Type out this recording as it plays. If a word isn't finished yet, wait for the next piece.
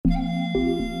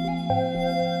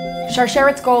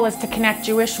Sharsheret's goal is to connect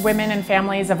Jewish women and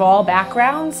families of all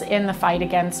backgrounds in the fight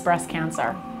against breast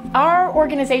cancer. Our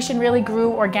organization really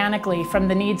grew organically from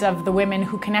the needs of the women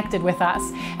who connected with us.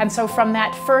 And so from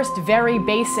that first very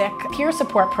basic peer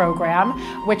support program,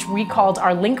 which we called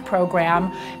our LINK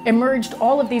program, emerged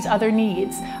all of these other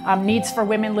needs. Needs for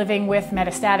women living with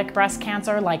metastatic breast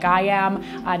cancer, like I am,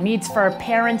 needs for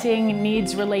parenting,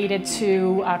 needs related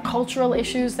to cultural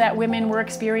issues that women were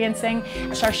experiencing.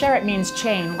 Sharsheret means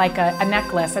chain, like a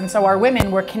necklace. And so our women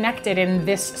were connected in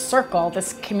this circle,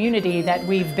 this community that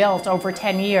we've built over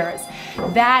 10 years.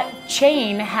 That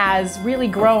chain has really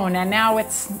grown, and now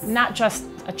it's not just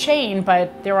a chain,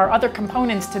 but there are other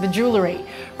components to the jewelry.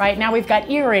 Right now we've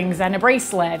got earrings and a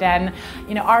bracelet, and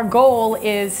our goal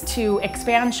is to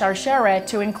expand Sharsheret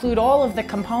to include all of the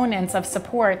components of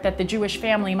support that the Jewish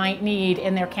family might need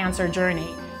in their cancer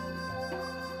journey.